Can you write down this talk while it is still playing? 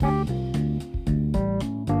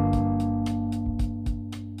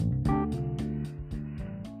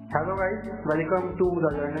guys, welcome to the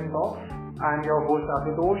Learning Talks. I am your host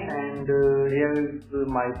Ashutosh and here is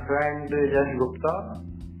my friend Yash Gupta.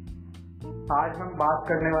 आज हम बात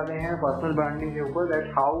करने वाले हैं पर्सनल ब्रांडिंग के ऊपर, that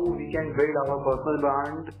how we can build our personal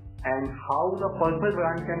brand and how the personal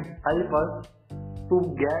brand can help us to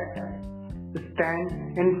get stand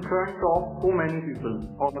in front of so many people.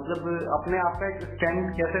 और मतलब अपने आप का एक स्टैंड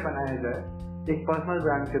कैसे बनाया जाए एक पर्सनल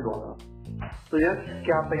ब्रांड के द्वारा. तो यस,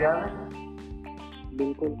 क्या आप तैयार हैं?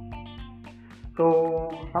 बिल्कुल. तो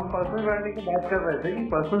हम पर्सनल ब्रांडिंग की बात कर रहे थे कि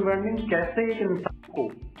पर्सनल ब्रांडिंग कैसे एक इंसान को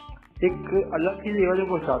एक अलग ही लेवल पे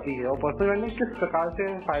पहुंचाती है और पर्सनल ब्रांडिंग किस प्रकार से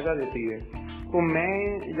फायदा देती है. तो मैं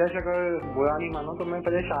जैसे अगर बुरा नहीं मानो तो मैं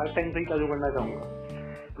पहले शार्क टैंक से ही चालू करना चाहूंगा.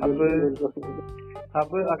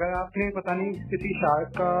 अब अगर आपने पता नहीं किसी शार्क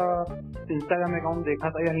का इंस्टाग्राम अकाउंट देखा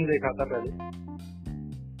था या नहीं देखा था पहले,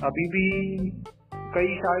 अभी भी कई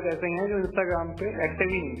शार्क ऐसे हैं जो इंस्टाग्राम पे एक्टिव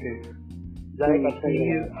ही नहीं थे.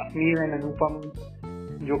 अश्मीर एंड अनुपम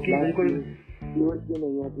जो कि बिल्कुल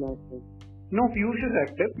no, Piyush is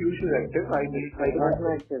active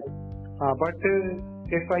but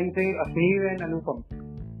if I say Ashneer and Anupam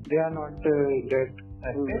they are not that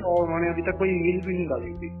active और उन्होंने अभी तक कोई रील भी नहीं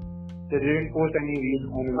डाली थी. They didn't post any reels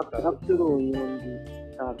on Instagram.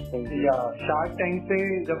 Shark tank से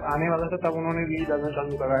जब आने वाला था तब उन्होंने रील डालना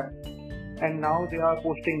चालू करा है and now they are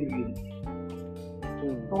posting reels.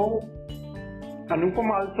 तो अनुपम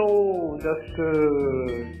आल्सो जस्ट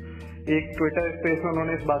एक ट्विटर स्पेस में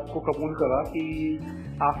उन्होंने इस बात को कबूल करा कि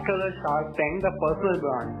after the shark tank the personal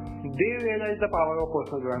brand they realize the power of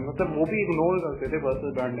personal brand. मतलब वो भी इग्नोर करते थे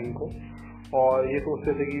पर्सनल ब्रांडिंग को और ये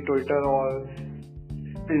सोचते थे कि ट्विटर और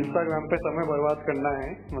इंस्टाग्राम पे समय बर्बाद करना है.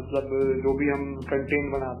 मतलब जो भी हम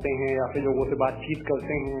कंटेंट बनाते हैं या फिर लोगों से बातचीत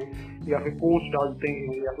करते हैं या फिर पोस्ट डालते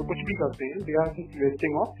हैं या फिर कुछ भी करते हैं, they are just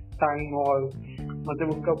wasting of time. और मतलब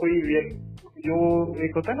उसका कोई जो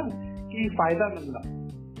एक होता है ना कि फायदा मिलना,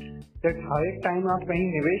 जब हर एक टाइम आप कहीं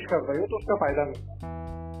निवेश कर रहे हो तो उसका फायदा मिलता.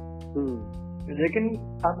 लेकिन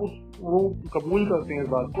आप वो कबूल करते हैं इस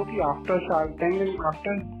बात को कि after shark tank and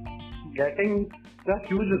after getting the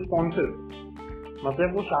huge responses,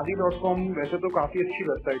 मतलब वो शादी.com वैसे तो काफी अच्छी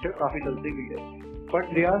वेबसाइट है, काफी चलती भी है, but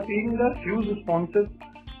they are seeing the huge responses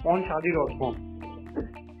on शादी.com.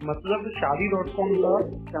 मतलब शादी.com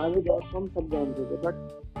सब जानते थे बट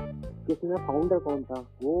किसने फाउंडर कौन था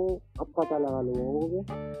वो अब पता लगा लोगों को.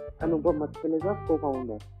 अनुपम मत्सले का को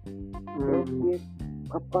फाउंडर. ये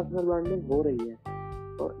अब पर्सनल ब्रांडिंग हो रही है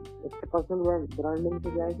और इससे पर्सनल ब्रांडिंग से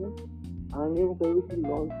क्या है कि आगे वो कोई भी चीज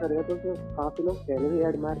लॉन्च कर रहे हैं तो काफी लोग पहले भी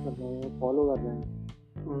एडमायर कर रहे हैं, फॉलो कर रहे हैं,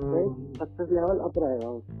 तो सक्सेस लेवल अप रहेगा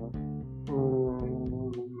उसका.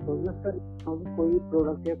 तो सर कोई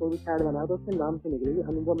प्रोडक्ट या कोई भी शायद बनाया तो उसके नाम से निकलेगी,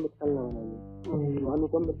 अनुपम मित्तल ना बनाइए.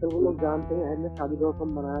 अनुपम मित्तल वो लोग जानते हैं, एड ने शादी.com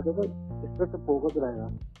बनाया तो इस पर से फोकस रहेगा.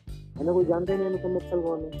 है ना, कोई जानते नहीं अनुपम मित्तल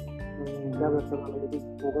कौन है, क्या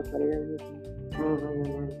फोकस करेगा.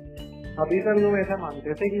 अभी तक लोग ऐसा मानते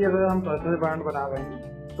थे कि अगर हम पर्सनल ब्रांड बना रहे हैं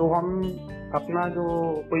तो हम अपना जो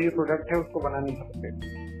कोई प्रोडक्ट है उसको बना नहीं सकते.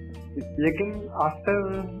 लेकिन आफ्टर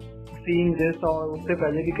सीइंग दिस और उससे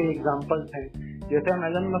पहले भी कई एग्जांपल्स हैं, जैसे हम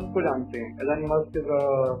एलन मस्क को जानते हैं. Elon Musk is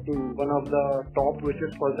one of the top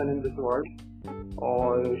richest person in this world और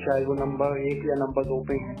शायद वो नंबर 1 या नंबर 2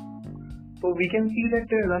 पे हैं. तो we can see that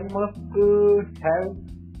Elon Musk have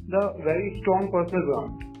the very strong personal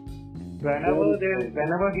brand.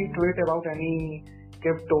 whenever he tweet about any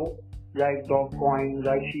crypto like Dogecoin,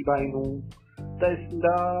 like Shiba Inu,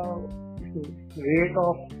 the rate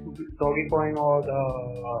of Dogecoin or the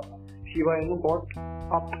Shiba Inu got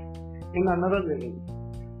up in another level.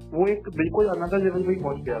 वो एक बिल्कुल another level पे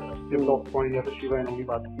पहुंच गया था जब Dogecoin या फिर Shiba Inu की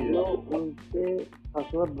बात की जाए. उनके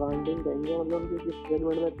पर्सनल ब्रांडिंग करेंगे, मतलब उनकी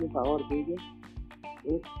स्टेटमेंट में इतनी पावर थी कि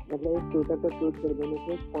एक ट्विटर पर ट्वीट कर देने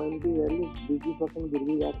से कॉइन की वैल्यू 20% गिर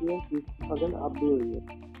भी जाती है, 30% अप भी हुई है.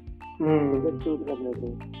 ट्वीट कर लेते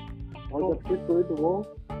हैं और जब से ट्वीट वो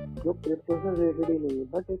जो क्रिप्टो से रिलेटेड ही नहीं है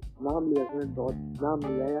बट एक नाम लिया, डॉट नाम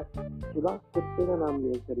लिया या पूरा कुत्ते का नाम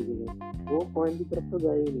लिया, इस तरीके से वो कॉइन की तरफ तो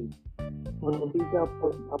गया ही नहीं, पीछे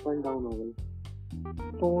अप एंड डाउन हो गई.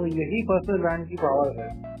 तो यही पर्सनल ब्रांड की पावर है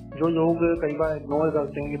जो लोग कई बार इग्नोर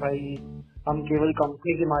करते हैं कि भाई हम केवल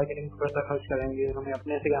कंपनी की मार्केटिंग पर पैसा खर्च करेंगे, हमें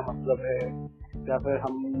अपने से क्या मतलब है या फिर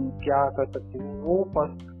हम क्या कर सकते हैं.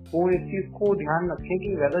 वो इस चीज को ध्यान रखें कि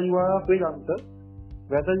whether you are a freelancer,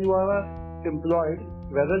 whether you are a employed,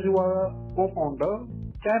 whether you are a co-founder,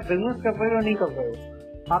 चाहे बिजनेस कर रहे हो या नहीं कर रहे हो,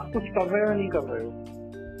 आप कुछ कर रहे हो या नहीं कर रहे हो,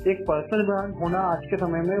 एक पर्सनल ब्रांड होना आज के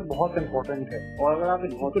समय में बहुत इम्पोर्टेंट है. और अगर आप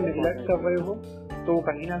इसको निगलेक्ट कर रहे हो तो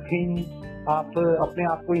कहीं ना कहीं आप अपने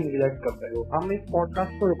आप को ही निगलेक्ट कर रहे हो. हम इस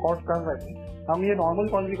पॉडकास्ट को रिकॉर्ड कर रहे हैं, हम ये नॉर्मल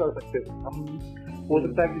कॉल भी कर सकते थे, हम हो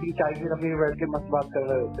सकता है किसी चाय की कभी बैठ के मस्त बात कर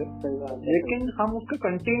रहे होते, लेकिन हम उसका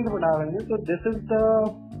कंटेंट बना रहे हैं। तो दिस इज द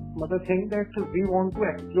मतलब thing that we want to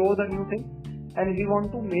explore the new thing and we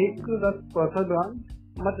want to make the personal brand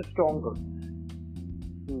much stronger.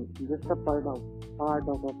 Just a part of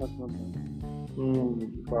a personal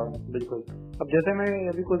brand. बिल्कुल। अब जैसे मैं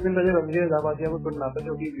अभी कुछ दिन पहले रणवीर जाबादिया को सुन रहा था,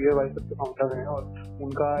 जो कि वीर वाइस के फाउंडर हैं और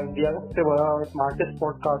उनका इंडिया का सबसे बड़ा और स्मार्टेस्ट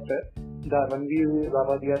पॉडकास्ट है द रणवीर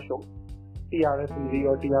जाबादिया शो, TRS हिंदी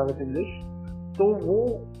और TRS इंग्लिश। तो वो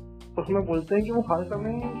उसमें बोलते हैं कि वो हर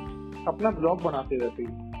समय अपना ब्लॉग बनाते रहते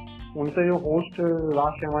हैं। उनसे जो होस्ट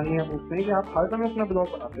राज शेवानी है पूछते हैं कि आप हर समय अपना ब्लॉग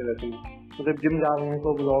बनाते रहते हैं, मतलब जिम जा रहे हैं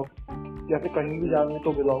तो ब्लॉग या फिर कहीं भी जा रहे हैं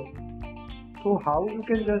तो ब्लॉग, तो how you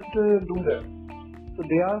can just do that? So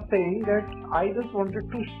they are saying that I just wanted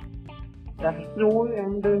to explore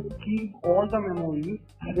and keep all the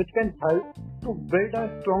memories which can help to build a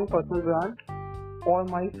strong personal brand for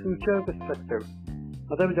my future perspective.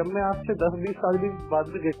 मतलब जब मैं आपसे 10-20 साल भी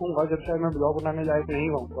बाद में देखूंगा, जब शायद मैं ब्लॉग बनाने लायक नहीं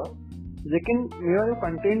होऊंगा, लेकिन मेरा जो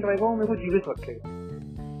कंटेंट रहेगा वो मेरे को जीवित रखेगा।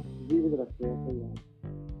 जीवित रखेगा।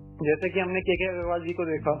 जैसे कि हमने के अग्रवाल जी को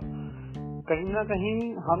देखा, कहीं ना कहीं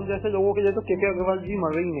हम जैसे लोगों के लिए तो के अग्रवाल जी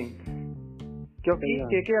मर ही नहीं, क्योंकि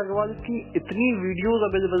के अग्रवाल की इतनी वीडियोस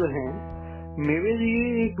अवेलेबल हैं। मेरे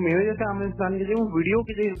जैसे आम इंसान के लिए वो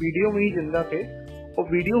वीडियो में ही जिंदा थे और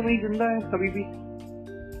वीडियो में ही जिंदा है कभी भी।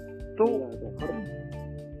 तो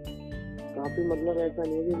काफी मतलब ऐसा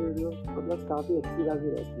नहीं है कि वीडियो मतलब काफी अच्छी खासी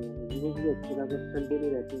रहती है, वीडियो भी अच्छी खासी कंटिन्यू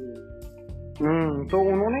रहती है। तो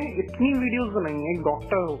उन्होंने इतनी वीडियोस बनाई है, एक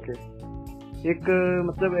डॉक्टर होके, एक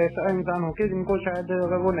मतलब ऐसा इंसान होके जिनको शायद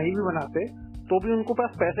अगर वो नहीं भी बनाते तो भी उनको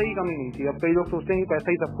पास पैसे की कमी नहीं थी। अब कई लोग सोचते हैं कि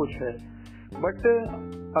पैसा ही सब कुछ है, बट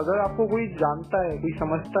अगर आपको कोई जानता है, कोई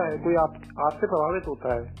समझता है, कोई आपसे प्रभावित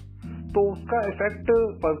होता है, तो उसका इफेक्ट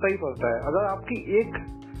पड़ता ही पड़ता है। अगर आपकी एक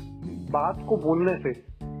बात को बोलने से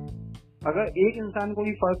अगर एक इंसान को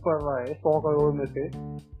भी फर्क पड़ रहा है 100 करोड़ में से,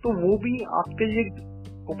 तो वो भी आपके लिए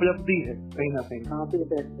उपलब्धि है कहीं ना कहीं। काफी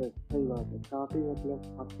इफेक्ट है, सही बात है, काफी मतलब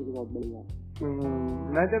आपके लिए बहुत बड़ी बात।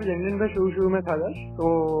 मैं जब लिंक्डइन पे शुरू में था तो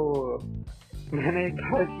मैंने एक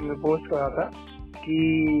पोस्ट करा था कि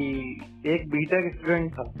एक बीटेक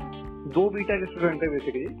स्टूडेंट था, 2 बीटेक स्टूडेंट है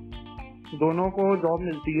बेसिकली, दोनों को जॉब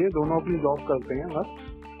मिलती है, दोनों अपनी जॉब करते हैं बस।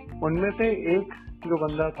 उनमें से एक जो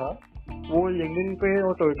बंदा था वो लिंक्डइन पे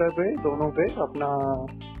और ट्विटर पे दोनों पे अपना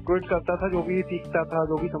ट्वीट करता था, जो भी सीखता था,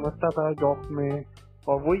 जो भी समझता था जॉब में,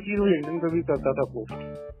 और वही चीज वो लिंक्डइन पे भी करता था पोस्ट।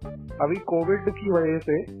 अभी कोविड की वजह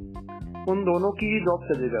से उन दोनों की जॉब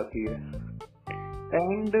चली जाती है।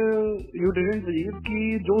 एंड यू डिडंट बिलीव कि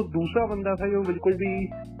जो दूसरा बंदा था जो बिल्कुल भी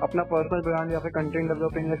अपना पर्सनल ब्रांड या फिर कंटेंट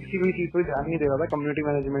डेवलपिंग या किसी भी चीज पे ध्यान नहीं दे रहा था, कम्युनिटी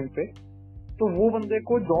मैनेजमेंट पे, तो वो बंदे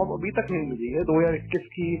को जॉब अभी तक नहीं मिली है 2021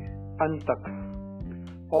 की अंत तक।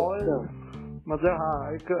 और मतलब हाँ,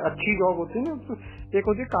 एक अच्छी जॉब होती है ना, एक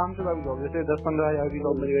होती है काम चला जॉब, जैसे 10-15 हजार की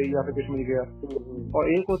जॉब मिल गई या फिर कुछ मिल गया, और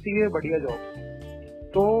एक होती है बढ़िया जॉब।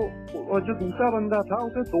 तो और जो दूसरा बंदा था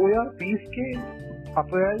उसे 2020 के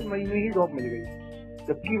अप्रैल मई में ही जॉब मिल गई,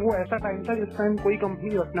 जबकि वो ऐसा टाइम था जिस टाइम कोई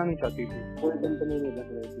कंपनी रखना नहीं चाहती थी, कोई कंपनी नहीं रख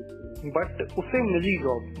रही थी, बट उसे मिली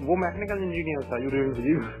जॉब। वो मैकेनिकल इंजीनियर था, यू डिडंट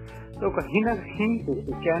बिलीव। तो कहीं ना कहीं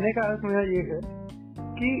कहने का अर्थ मेरा ये है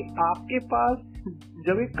कि आपके पास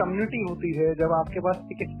जब एक कम्युनिटी होती है, जब आपके पास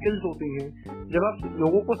एक स्किल्स होती है, जब आप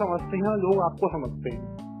लोगों को समझते हैं, लोग आपको समझते हैं,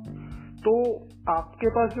 तो आपके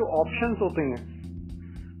पास जो ऑप्शंस होते हैं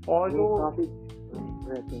और जो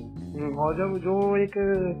रहते हैं, और जब जो एक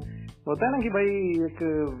होता है ना कि भाई एक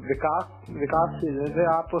विकास जैसे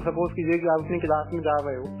आप सपोज कीजिए कि आप अपनी क्लास में जा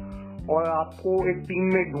रहे हो और आपको एक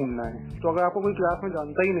टीममेट ढूंढना है, तो अगर आपको कोई क्लास में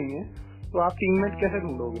जानता ही नहीं है तो आप टीममेट कैसे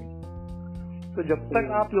ढूंढोगे? तो जब तक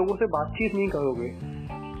आप लोगों से बातचीत नहीं करोगे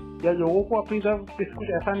या लोगों को अपनी तरफ कुछ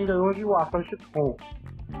ऐसा नहीं करोगे कि वो आकर्षित हो,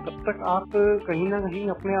 तब तक आप कहीं ना कहीं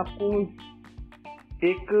अपने आप को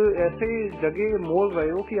एक ऐसे जगह मोल रहे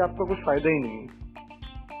हो कि आपका कुछ फायदा ही नहीं है।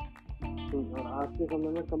 आज के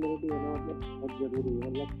समय में कम्युनिटी होना मतलब बहुत जरूरी है,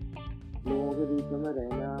 मतलब लोगों के बीच में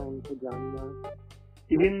रहना, उनको जानना।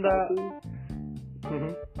 इवन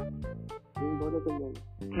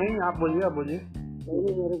नहीं, आप बोलिए।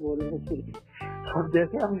 अब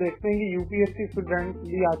जैसे हम देखते हैं कि यूपीएससी स्टूडेंट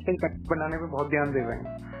भी आजकल कंटेंट बनाने पे बहुत ध्यान दे रहे हैं।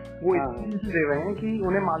 वो इसलिए दे रहे हैं कि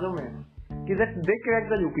उन्हें मालूम है कि दे क्रैक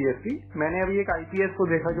द यूपीएससी। मैंने अभी एक आईपीएस को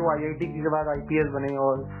देखा जो आईआईटी के बाद आईपीएस बने,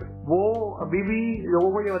 और वो अभी भी लोगों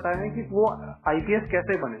को ये बता रहे हैं कि वो आईपीएस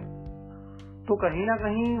कैसे बने। तो कहीं ना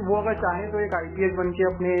कहीं वो अगर चाहे तो एक आईपीएस बन के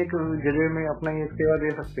अपने एक जिले में अपना एक सेवा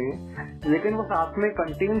दे सकते हैं, लेकिन वो साथ में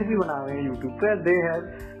कंटेंट भी बना रहे हैं यूट्यूब पे। They have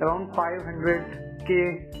around 500K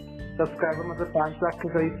subscriber, मतलब 5 लाख के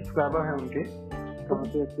करीब सब्सक्राइबर हैं उनके।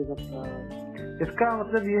 इसका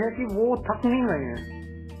मतलब ये है कि वो थक नहीं रहे हैं।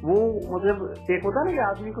 वो मतलब एक होता है ना कि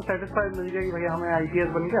आदमी को सेटिस्फाइड मिल गया कि भैया हमें IPS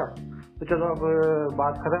बन गया तो चलो अब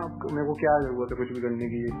बात खत्म, मेरे को क्या जरूरत है कुछ भी करने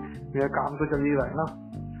की, मेरा काम तो चल ही रहा है ना।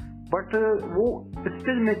 बट वो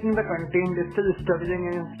still making the content, still studying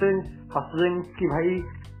and still hustling कि भाई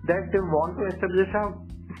that they want to establish a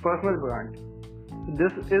personal brand.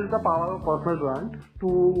 This is the power of personal brand to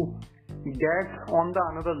get on the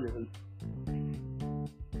another level.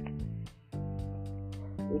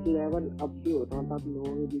 एक level अब भी होता है, आप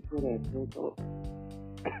लोगों के बीच में रहते हो तो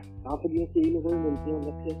आपको ये सीखने को भी मिलती है,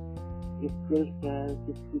 मतलब कि स्किल्स क्या है,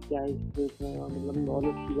 किसकी क्या स्किल्स है, और मतलब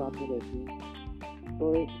नॉलेज की बातें रहती है, तो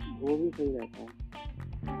एक वो भी सही रहता है।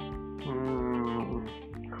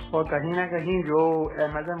 और कहीं ना कहीं जो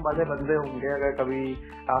Amazon वाले बंदे होंगे, अगर कभी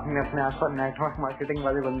आपने अपने आसपास नेटवर्क मार्केटिंग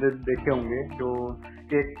वाले बंदे देखे होंगे जो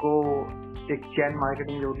एक चैन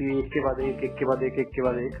मार्केटिंग जो होती है, एक के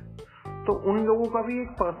बाद एक, तो उन लोगों का भी एक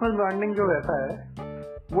पर्सनल ब्रांडिंग जो रहता है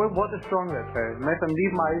वो बहुत स्ट्रांग रहता है। मैं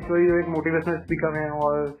संदीप माहेश्वरी जो एक मोटिवेशनल स्पीकर हैं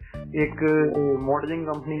और एक मॉडलिंग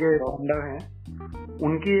कंपनी के फाउंडर हैं,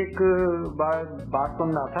 उनकी एक बात सुन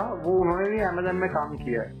रहा था। वो उन्होंने भी Amazon में काम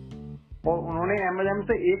किया है और उन्होंने Amazon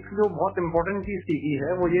से एक जो बहुत इंपॉर्टेंट चीज सीखी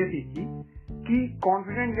है वो ये सीखी कि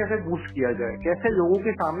कॉन्फिडेंट कैसे बूस्ट किया जाए, कैसे लोगों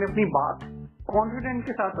के सामने अपनी बात कॉन्फिडेंट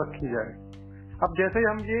के साथ रखी जाए। अब जैसे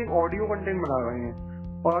हम ये ऑडियो कंटेंट बना रहे हैं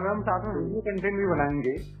और अगर हम साथ में वीडियो कंटेंट भी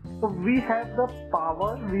बनाएंगे तो we have the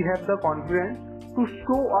power, we have the confidence to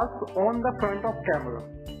show us on the front of camera.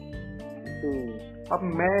 अब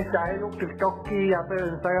मैं चाहे लोग टिकटॉक की या फिर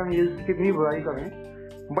इंस्टाग्राम रील्स की कितनी बुराई करें,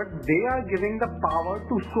 but they are giving the power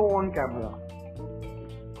to show on camera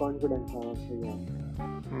confidence,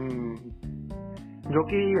 जो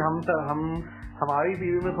कि हमारी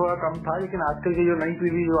पीढ़ी में थोड़ा कम था, लेकिन आजकल की जो नई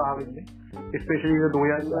पीढ़ी जो आ गई है, स्पेशली जो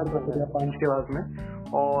 2005 के बाद में,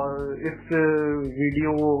 और इस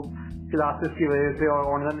वीडियो क्लासेस की वजह से और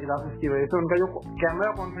ऑनलाइन क्लासेस की वजह से उनका जो कैमरा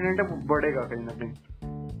कॉन्फिडेंट है वो बढ़ेगा, कहीं ना कहीं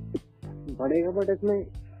बढ़ेगा। बट इसमें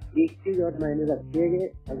एक चीज और मायने रखती है कि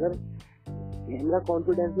अगर कैमरा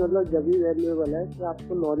कॉन्फिडेंस मतलब जब भी वैल्यूएबल है कि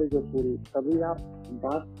आपको नॉलेज हो पूरी, तभी आप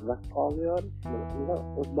बात रख पाओगे और मतलब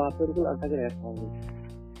उस बात पर बिल्कुल अटक रह पाओगे।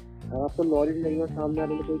 अगर आपको नॉलेज नहीं हो, सामने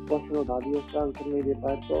आने में कोई क्वेश्चन उठा दिया, उसका आंसर नहीं दे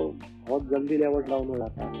पाए तो बहुत जल्दी लेवल डाउन हो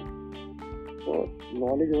जाता है। तो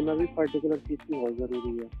नॉलेज होना भी पर्टिकुलर चीज की बहुत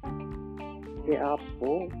जरूरी है कि आप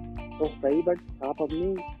हो तो सही, बट आप अपनी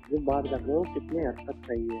जो बात कर रहे हो कितने हद तक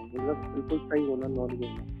सही है, मतलब बिल्कुल सही होना, नॉलेज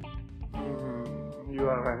होना। You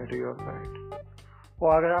are right.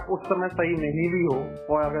 और अगर आप उस समय सही नहीं भी हो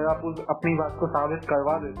और अगर आप अपनी बात को साबित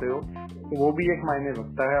करवा देते हो तो वो भी एक मायने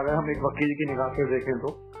रखता है। अगर हम एक वकील की निगाह से देखें तो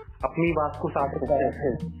अपनी बात को साबित करते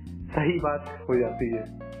हैं, सही बात हो जाती है।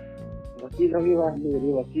 वकील की बात नहीं हो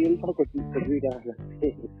रही, वकील तो कुछ भी कर सकते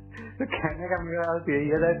हैं। तो कहने का मेरा अर्थ यही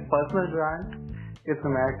है that personal brand is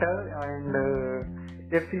matter, and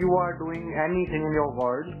if you are doing anything in your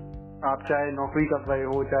world, आप चाहे नौकरी कर रहे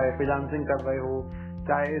हो, चाहे फ्रीलांसिंग कर रहे हो,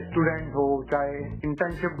 चाहे स्टूडेंट हो, चाहे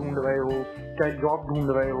इंटर्नशिप ढूंढ रहे हो, चाहे जॉब ढूंढ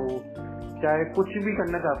रहे हो, चाहे कुछ भी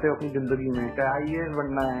करना चाहते हो अपनी जिंदगी में, चाहे IAS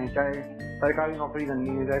बनना है, चाहे सरकारी नौकरी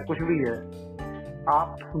करनी है, चाहे कुछ भी है, आप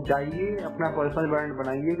जाइए अपना पर्सनल ब्रांड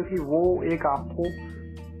बनाइए, क्योंकि वो एक आपको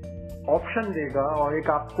ऑप्शन देगा और एक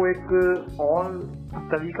आपको एक और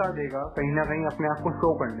तरीका देगा कहीं ना कहीं अपने आप को शो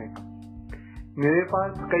करने का। मेरे पास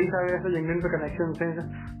कई सारे ऐसे लिंक्डइन पे कनेक्शन हैं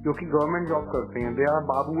जो कि गवर्नमेंट जॉब करते हैं, they are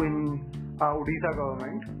Babu in Orissa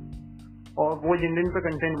government, और वो लिंक्डइन पे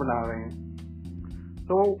कंटेंट बना रहे हैं।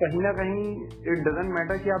 तो कहीं ना कहीं इट डजंट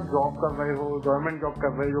मैटर कि आप जॉब कर रहे हो, गवर्नमेंट जॉब कर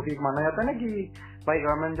रहे हो, जो कि माना जाता है ना कि भाई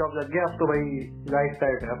गवर्नमेंट जॉब लग गया अब तो भाई लाइफ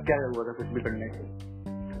सेट है, अब क्या जरूरत है कुछ भी करने की।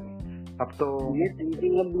 अब तो ये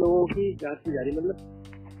थिंकिंग अब लोगों की जाती जा रही, मतलब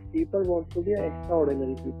people want to be extra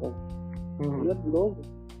ordinary people. मतलब लोग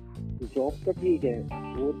जॉब तो ठीक है,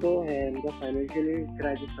 वो तो है, उनका फाइनेंशियली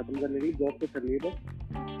क्राइसिस खत्म करने की जॉब तो चल रही है, बस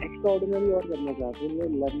एक्स्ट्रा ऑर्डिनरी और करना चाहते हैं लोग,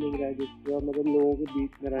 लर्निंग क्राइसिस और मतलब लोगों के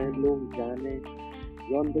बीच में रहें, लोग जाने,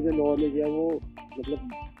 जो उनको जो नॉलेज है वो मतलब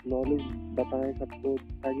नॉलेज बताएं सबको,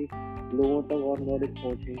 ताकि लोगों तक और नॉलेज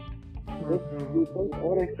पहुंचे। तो पीपल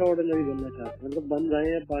और एक्स्ट्रा ऑर्डिनरी बनना चाहते हैं, मतलब बन रहे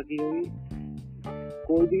हैं। बाकी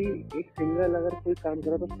कोई भी एक सिंगल अगर कोई काम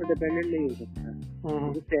करा तो उस पर डिपेंडेंट नहीं हो सकता।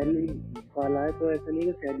 तो सैलरी वाला है तो ऐसा नहीं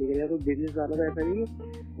कि सैलरी करेगा, तो बिजनेस वाला तो ऐसा नहीं कि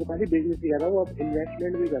वो खाली बिजनेस ही करता है, वो अब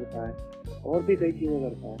इन्वेस्टमेंट भी करता है और भी कई चीजें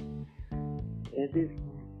करता है। ऐसे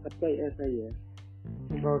सबका ऐसा ही है।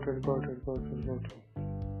 Got it.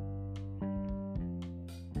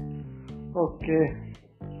 Okay,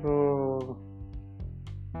 so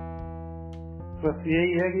बस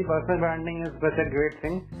यही है कि personal branding is such a great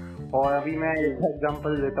thing, और अभी मैं एक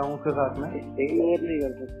एग्जांपल देता हूँ उसके साथ में। इग्नोर नहीं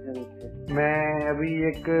कर सकते। मैं अभी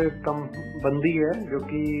एक बंदी है जो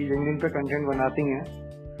कि लिंक्डइन पे कंटेंट बनाती हैं,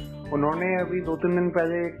 उन्होंने अभी 2-3 दिन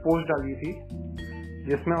पहले एक पोस्ट डाली थी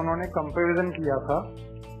जिसमें उन्होंने कंपैरिजन किया था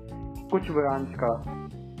कुछ ब्रांड्स का।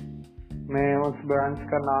 मैं उस ब्रांड्स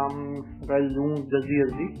का नाम लूँ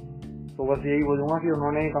जल्दी, तो बस यही बोलूँगा कि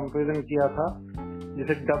उन्होंने कंपैरिजन किया था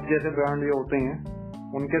जैसे डब जैसे ब्रांड जो होते हैं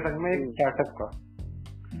उनके संग में एक स्टार्टअप का।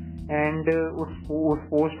 एंड उस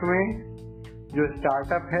पोस्ट में जो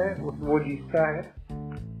स्टार्टअप है वो जीतता है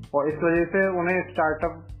और इस वजह से उन्हें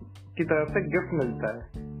स्टार्टअप की तरफ से गिफ्ट मिलता है।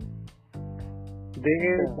 दे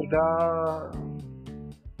द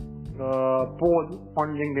पोल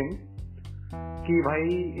ऑन लिंक्डइन कि भाई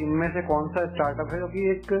इनमें से कौन सा स्टार्टअप है जो कि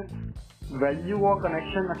एक वैल्यू और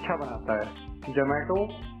कनेक्शन अच्छा बनाता है। जोमेटो,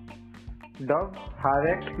 डव,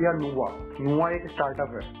 हायरेक्ट या नुआ एक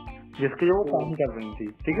स्टार्टअप है जिसके लिए वो काम कर रही थी,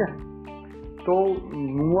 ठीक है। तो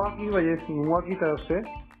नुआ की तरफ से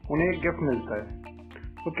उन्हें एक गिफ्ट मिलता है।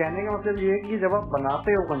 तो कहने का मतलब ये है कि जब आप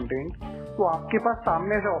बनाते हो कंटेंट तो आपके पास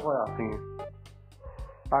सामने से ऑफर आते हैं।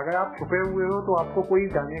 अगर आप छुपे हुए हो तो आपको कोई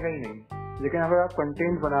जानेगा ही नहीं, लेकिन अगर आप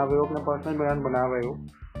कंटेंट बना रहे हो, अपना पर्सनल ब्रांड बना रहे हो,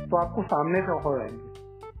 तो आपको सामने से ऑफर आएंगे।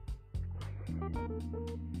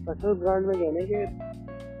 पर्सनल ब्रांड में कहने के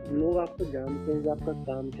लोग आपको जानते हैं, आपका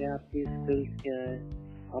काम क्या है, आपकी स्किल्स क्या है,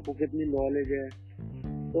 आपको कितनी नॉलेज है।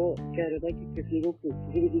 तो क्या रहता है कि किसी को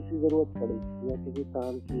किसी भी चीज की जरूरत पड़े या किसी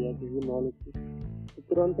काम की या किसी नॉलेज की, तो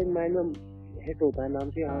तुरंत एक माइंड में हिट होता है नाम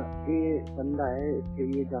से, ये बंदा है, इसके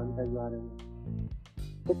ये जानता है इस बारे में।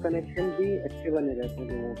 तो कनेक्शन भी अच्छे बने रहते हैं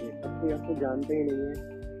लोगों के। अब कोई आपको जानते ही नहीं है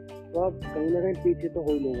तो आप कहीं ना कहीं पीछे तो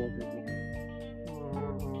हो ही लोगों से।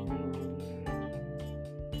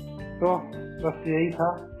 तो बस यही था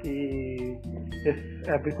कि इस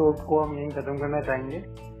एपिसोड को हम यहीं खत्म करना चाहेंगे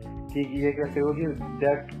कि ये कहते हो कि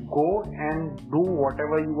that go and do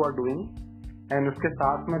whatever you are doing and उसके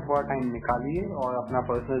साथ में थोड़ा टाइम निकालिए और अपना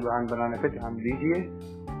पर्सनल ब्रांड बनाने पे ध्यान दीजिए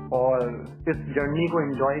और इस जर्नी को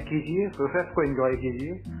एंजॉय कीजिए, प्रोसेस को एंजॉय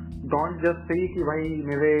कीजिए। डोंट जस्ट से कि भाई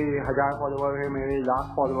मेरे 1000 फॉलोवर है, मेरे 1,00,000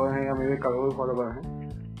 फॉलोवर हैं या मेरे करोड़ फॉलोवर हैं।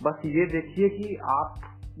 बस ये देखिए कि आप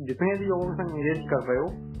जितने भी लोगों से एंगेज कर रहे हो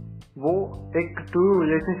वो एक ट्रू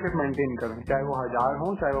रिलेशनशिप मेंटेन करें, चाहे वो 1000 हो,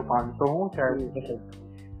 चाहे वो 500 हो, चाहे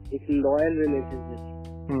एक लॉयल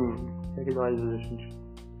रिलेशनशिप। एक लॉयल रिलेशनशिप।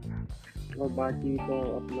 और बाकी तो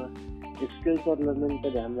अपना स्किल्स और लर्निंग पे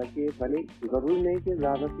ध्यान रखिए। भले जरूरी नहीं कि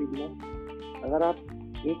ज्यादा सीखना, अगर आप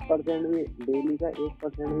 1% भी डेली का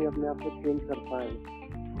 1% भी अपने आप को चेंज कर पाए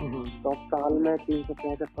तो आप साल में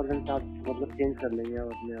 365% आप मतलब चेंज कर लेंगे आप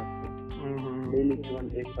अपने आप को डेली केवल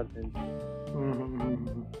 1%।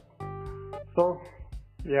 So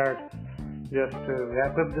yeah, just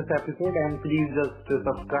wrap up this episode and please just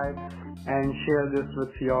subscribe and share this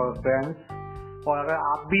with your friends. और अगर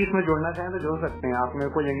आप भी इसमें जुड़ना चाहें तो जुड़ सकते हैं। आप मेरे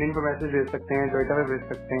को लिंक्डइन पे मैसेज भेज सकते हैं, ट्विटर पे भेज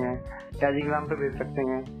सकते हैं, टेलीग्राम पे भेज सकते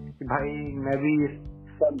हैं कि भाई मैं भी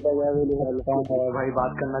सब जगह अवेलेबल हूँ और भाई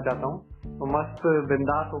बात करना चाहता हूँ। तो मस्त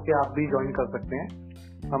बिंदास होके आप भी ज्वाइन कर सकते हैं।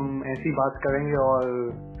 हम ऐसी बात करेंगे और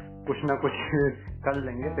कुछ ना कुछ कर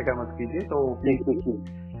लेंगे, फिक्र मत कीजिए। तो प्लीज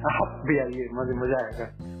आप भी आइए, मजा आएगा।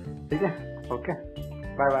 ठीक है, ओके,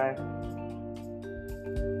 बाय बाय।